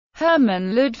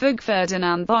Hermann Ludwig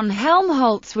Ferdinand von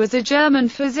Helmholtz was a German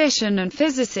physician and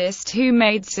physicist who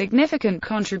made significant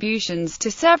contributions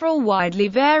to several widely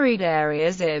varied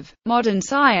areas of modern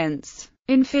science.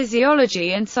 In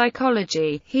physiology and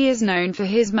psychology, he is known for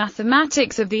his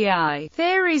mathematics of the eye,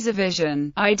 theories of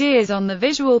vision, ideas on the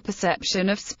visual perception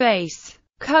of space,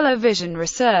 color vision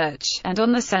research, and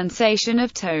on the sensation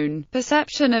of tone,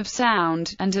 perception of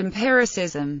sound, and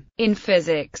empiricism. In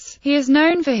physics, he is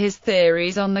known for his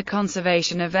theories on the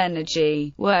conservation of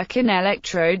energy, work in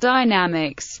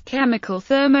electrodynamics, chemical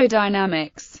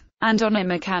thermodynamics, and on a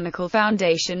mechanical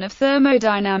foundation of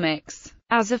thermodynamics.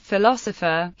 As a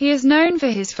philosopher, he is known for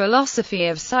his philosophy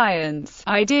of science,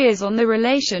 ideas on the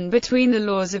relation between the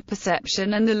laws of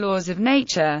perception and the laws of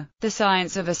nature, the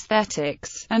science of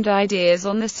aesthetics, and ideas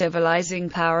on the civilizing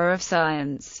power of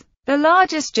science. The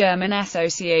largest German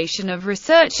association of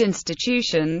research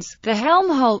institutions, the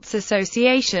Helmholtz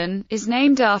Association, is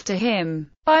named after him.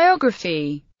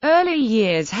 Biography. Early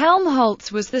years.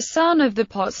 Helmholtz was the son of the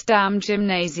Potsdam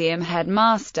Gymnasium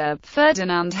headmaster,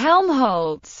 Ferdinand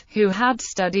Helmholtz, who had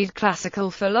studied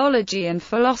classical philology and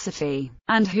philosophy,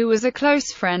 and who was a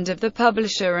close friend of the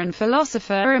publisher and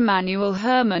philosopher Emanuel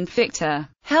Hermann Fichte.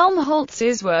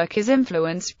 Helmholtz's work is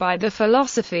influenced by the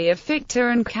philosophy of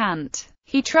Fichte and Kant.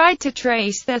 He tried to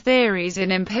trace their theories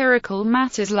in empirical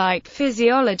matters like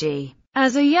physiology.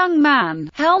 As a young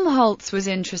man, Helmholtz was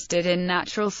interested in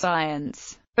natural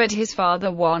science, but his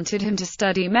father wanted him to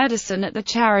study medicine at the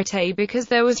Charité because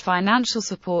there was financial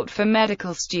support for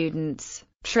medical students.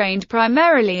 Trained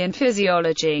primarily in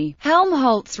physiology,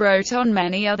 Helmholtz wrote on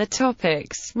many other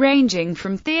topics, ranging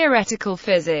from theoretical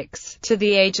physics, to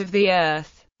the age of the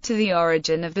Earth, to the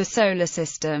origin of the solar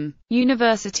system.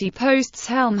 University posts.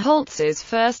 Helmholtz's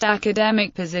first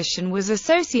academic position was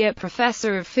associate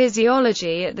professor of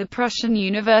physiology at the Prussian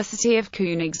University of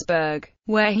Königsberg,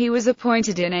 where he was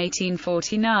appointed in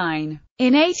 1849.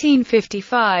 In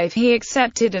 1855 he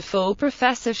accepted a full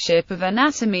professorship of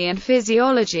anatomy and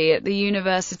physiology at the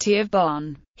University of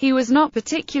Bonn. He was not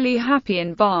particularly happy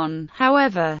in Bonn,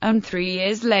 however, and 3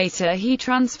 years later he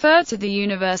transferred to the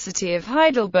University of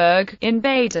Heidelberg, in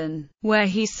Baden, where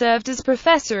he served as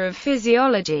professor of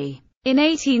physiology. In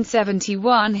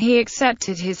 1871 he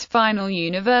accepted his final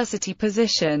university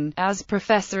position, as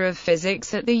professor of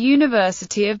physics at the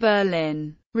University of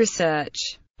Berlin.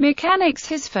 Research. Mechanics.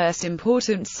 His first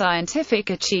important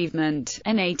scientific achievement,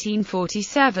 an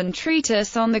 1847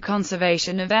 treatise on the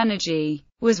conservation of energy,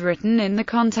 was written in the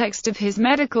context of his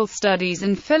medical studies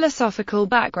and philosophical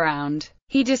background.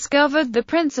 He discovered the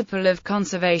principle of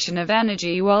conservation of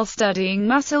energy while studying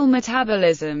muscle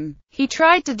metabolism. He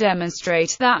tried to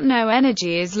demonstrate that no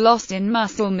energy is lost in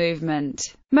muscle movement,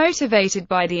 motivated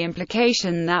by the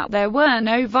implication that there were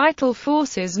no vital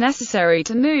forces necessary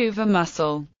to move a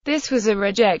muscle. This was a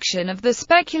rejection of the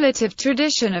speculative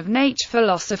tradition of nature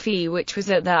philosophy, which was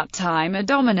at that time a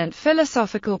dominant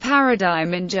philosophical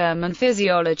paradigm in German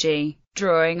physiology.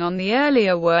 Drawing on the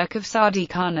earlier work of Sadi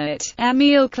Carnot,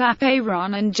 Émile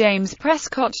Clapeyron and James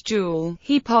Prescott Joule,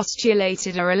 he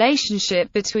postulated a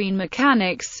relationship between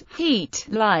mechanics, heat,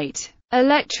 light,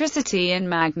 electricity and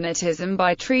magnetism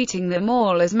by treating them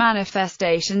all as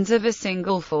manifestations of a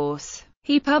single force.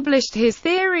 He published his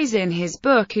theories in his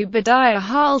book Über die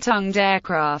Haltung der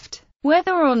Kraft.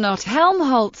 Whether or not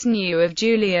Helmholtz knew of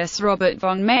Julius Robert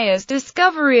von Mayer's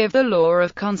discovery of the law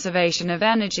of conservation of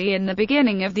energy in the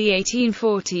beginning of the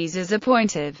 1840s is a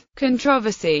point of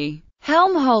controversy.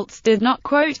 Helmholtz did not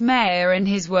quote Mayer in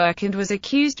his work and was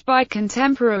accused by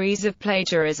contemporaries of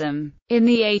plagiarism. In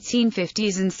the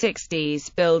 1850s and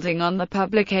 60s, building on the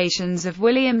publications of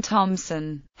William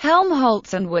Thomson,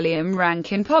 Helmholtz and William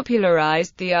Rankine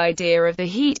popularized the idea of the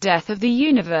heat death of the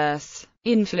universe.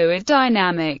 In fluid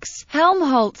dynamics,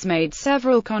 Helmholtz made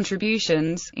several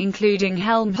contributions, including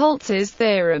Helmholtz's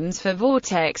theorems for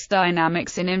vortex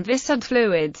dynamics in inviscid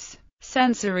fluids.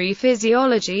 Sensory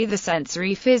physiology. The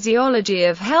sensory physiology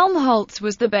of Helmholtz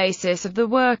was the basis of the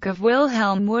work of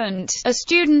Wilhelm Wundt, a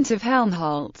student of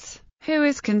Helmholtz, who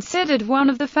is considered one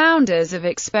of the founders of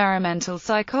experimental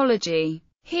psychology.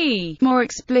 He, more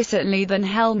explicitly than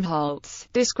Helmholtz,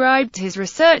 described his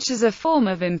research as a form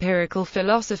of empirical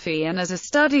philosophy and as a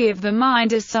study of the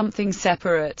mind as something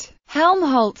separate.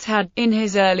 Helmholtz had, in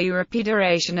his early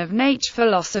repudiation of nature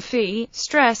philosophy,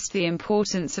 stressed the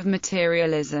importance of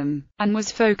materialism, and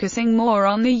was focusing more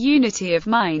on the unity of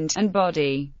mind and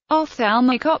body.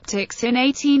 Ophthalmic optics. In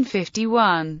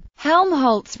 1851,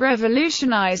 Helmholtz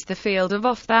revolutionized the field of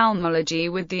ophthalmology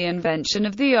with the invention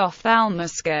of the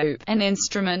ophthalmoscope, an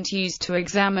instrument used to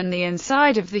examine the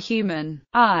inside of the human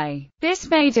eye. This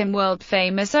made him world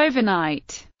famous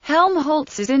overnight.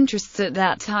 Helmholtz's interests at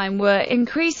that time were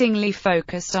increasingly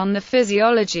focused on the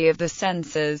physiology of the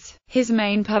senses. His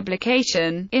main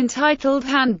publication, entitled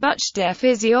Handbuch der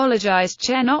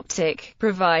physiologischen Optik,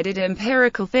 provided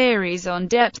empirical theories on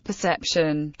depth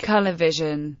perception, color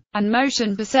vision, and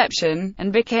motion perception,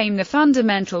 and became the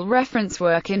fundamental reference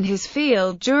work in his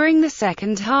field during the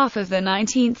second half of the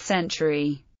 19th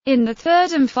century. In the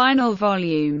third and final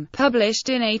volume, published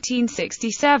in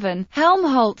 1867,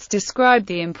 Helmholtz described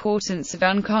the importance of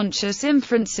unconscious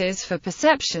inferences for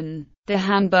perception. The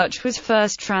Handbuch was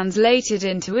first translated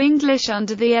into English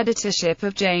under the editorship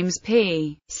of James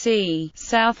P. C.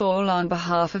 Southall on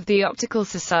behalf of the Optical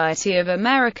Society of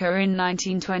America in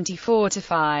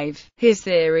 1924-5. His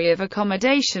theory of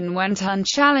accommodation went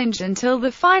unchallenged until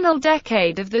the final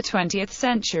decade of the 20th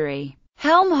century.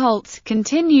 Helmholtz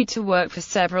continued to work for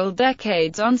several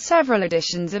decades on several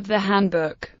editions of the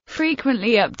Handbook,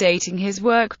 frequently updating his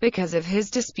work because of his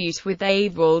dispute with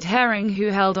Ewald Hering, who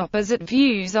held opposite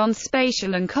views on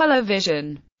spatial and color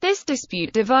vision. This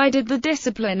dispute divided the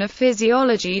discipline of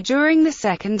physiology during the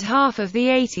second half of the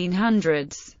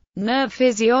 1800s. Nerve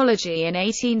physiology in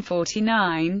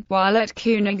 1849, while at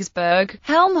Königsberg,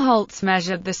 Helmholtz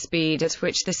measured the speed at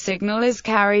which the signal is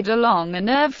carried along a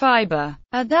nerve fiber.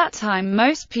 At that time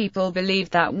most people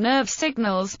believed that nerve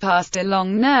signals passed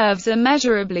along nerves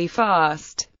immeasurably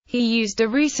fast. He used a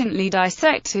recently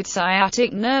dissected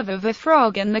sciatic nerve of a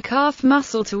frog and the calf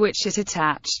muscle to which it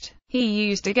attached. He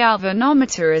used a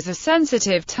galvanometer as a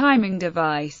sensitive timing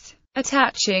device,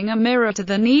 attaching a mirror to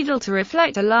the needle to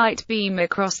reflect a light beam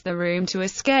across the room to a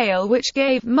scale which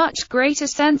gave much greater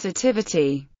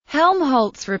sensitivity.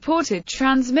 Helmholtz reported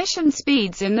transmission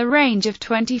speeds in the range of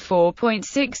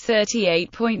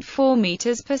 24.6–38.4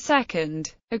 meters per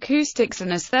second. Acoustics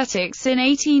and Aesthetics in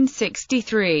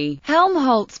 1863.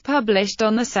 Helmholtz published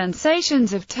on the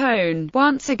sensations of tone,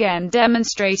 once again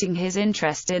demonstrating his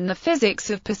interest in the physics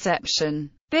of perception.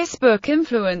 This book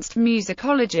influenced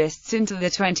musicologists into the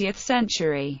 20th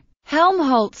century.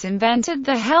 Helmholtz invented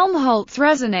the Helmholtz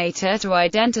resonator to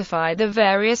identify the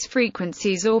various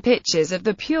frequencies or pitches of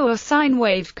the pure sine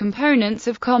wave components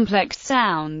of complex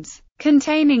sounds,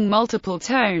 containing multiple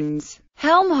tones.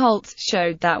 Helmholtz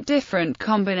showed that different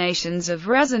combinations of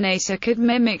resonator could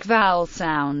mimic vowel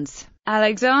sounds.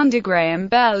 Alexander Graham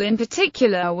Bell in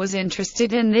particular was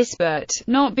interested in this but,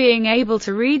 not being able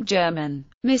to read German,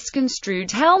 misconstrued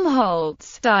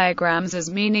Helmholtz diagrams as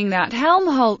meaning that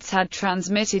Helmholtz had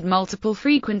transmitted multiple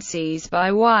frequencies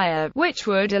by wire, which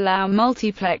would allow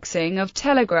multiplexing of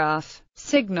telegraph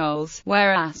signals,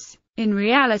 whereas, in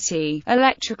reality,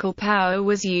 electrical power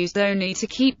was used only to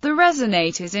keep the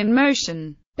resonators in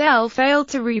motion. Bell failed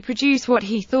to reproduce what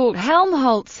he thought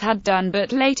Helmholtz had done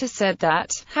but later said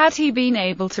that, had he been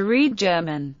able to read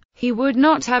German, he would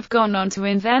not have gone on to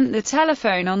invent the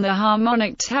telephone on the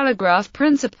harmonic telegraph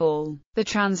principle. The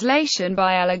translation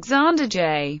by Alexander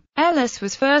J. Ellis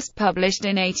was first published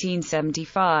in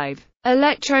 1875.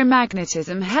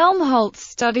 Electromagnetism. Helmholtz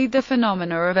studied the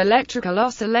phenomena of electrical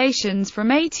oscillations from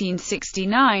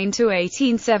 1869 to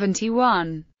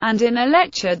 1871, and in a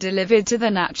lecture delivered to the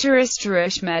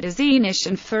Naturistische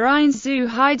Medizinische Verein zu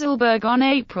Heidelberg on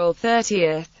April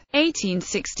 30,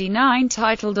 1869,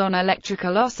 titled On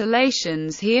Electrical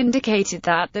Oscillations, he indicated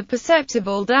that the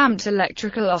perceptible damped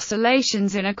electrical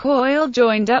oscillations in a coil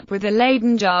joined up with a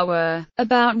Leyden jar were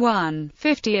about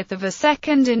 1/50th of a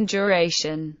second in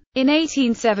duration. In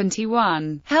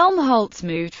 1871, Helmholtz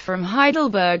moved from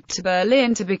Heidelberg to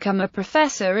Berlin to become a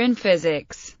professor in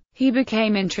physics. He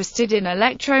became interested in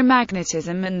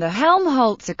electromagnetism and the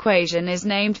Helmholtz equation is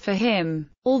named for him.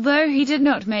 Although he did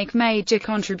not make major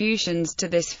contributions to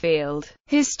this field,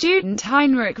 his student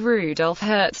Heinrich Rudolf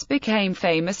Hertz became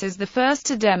famous as the first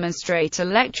to demonstrate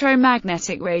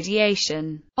electromagnetic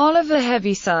radiation. Oliver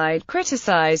Heaviside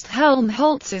criticized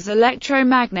Helmholtz's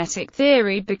electromagnetic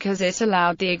theory because it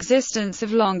allowed the existence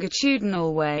of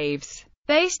longitudinal waves.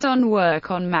 Based on work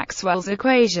on Maxwell's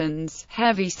equations,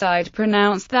 Heaviside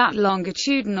pronounced that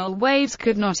longitudinal waves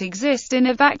could not exist in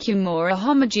a vacuum or a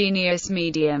homogeneous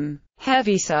medium.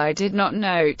 Heaviside did not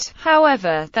note,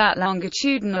 however, that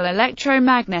longitudinal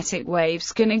electromagnetic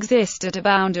waves can exist at a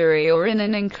boundary or in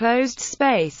an enclosed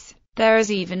space. There is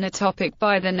even a topic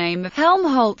by the name of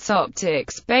Helmholtz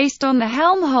optics based on the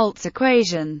Helmholtz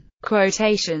equation.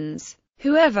 Quotations.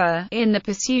 Whoever, in the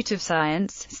pursuit of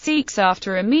science, seeks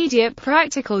after immediate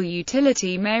practical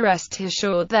utility may rest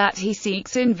assured that he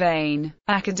seeks in vain.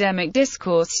 Academic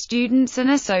discourse. Students and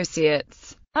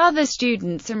associates. Other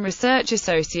students and research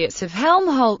associates of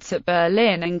Helmholtz at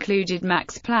Berlin included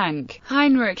Max Planck,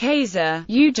 Heinrich Haser,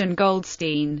 Eugen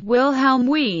Goldstein, Wilhelm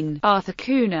Wien, Arthur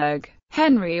Koenig,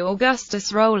 Henry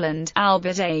Augustus Roland,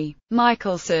 Albert A.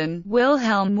 Michelson,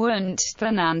 Wilhelm Wundt,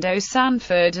 Fernando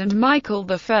Sanford and Michael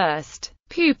I.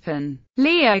 Pupin.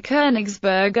 Leo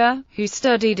Königsberger, who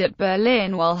studied at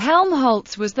Berlin while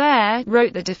Helmholtz was there,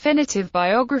 wrote the definitive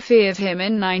biography of him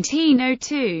in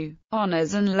 1902.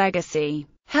 Honours and legacy.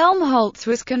 Helmholtz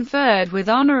was conferred with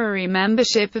honorary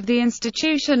membership of the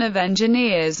Institution of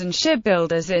Engineers and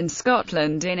Shipbuilders in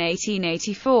Scotland in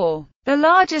 1884. The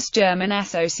largest German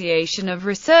association of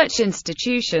research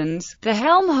institutions, the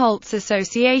Helmholtz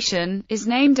Association, is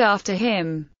named after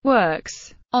him.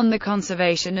 Works on the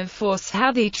conservation of force.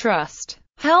 How the trust.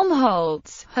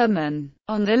 Helmholtz, Hermann.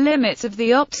 On the limits of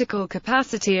the optical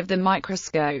capacity of the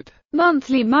microscope.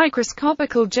 Monthly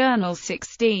Microscopical Journal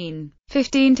 16.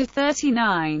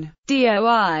 15-39,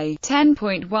 DOI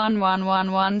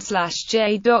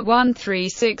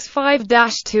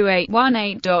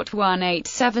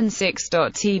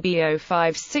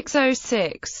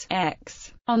 10.11/J.1365-2818.1876.TBO5606,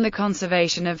 X. On the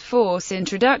Conservation of Force.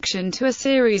 Introduction to a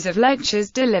series of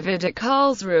lectures delivered at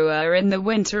Karlsruhe in the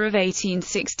winter of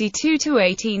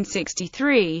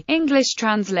 1862–1863, English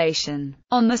translation.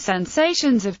 On the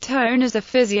sensations of tone as a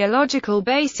physiological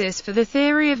basis for the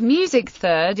theory of music,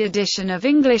 3rd edition of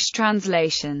English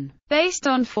translation. Based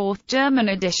on 4th German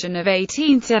edition of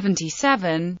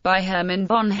 1877, by Hermann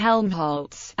von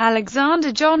Helmholtz,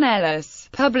 Alexander John Ellis.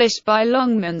 Published by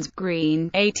Longmans Green,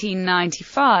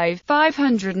 1895,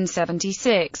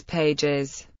 576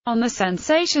 pages. On the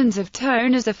sensations of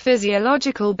tone as a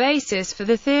physiological basis for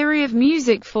the theory of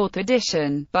music, 4th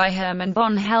edition, by Hermann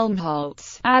von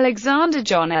Helmholtz, Alexander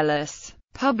John Ellis.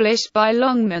 Published by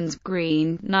Longmans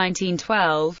Green,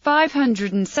 1912,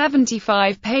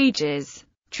 575 pages.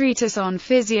 Treatise on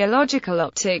Physiological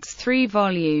Optics, 3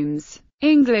 volumes.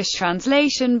 English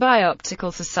translation by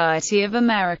Optical Society of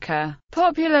America.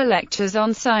 Popular Lectures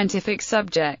on Scientific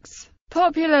Subjects.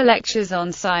 Popular Lectures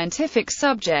on Scientific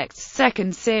Subjects,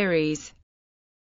 2nd series.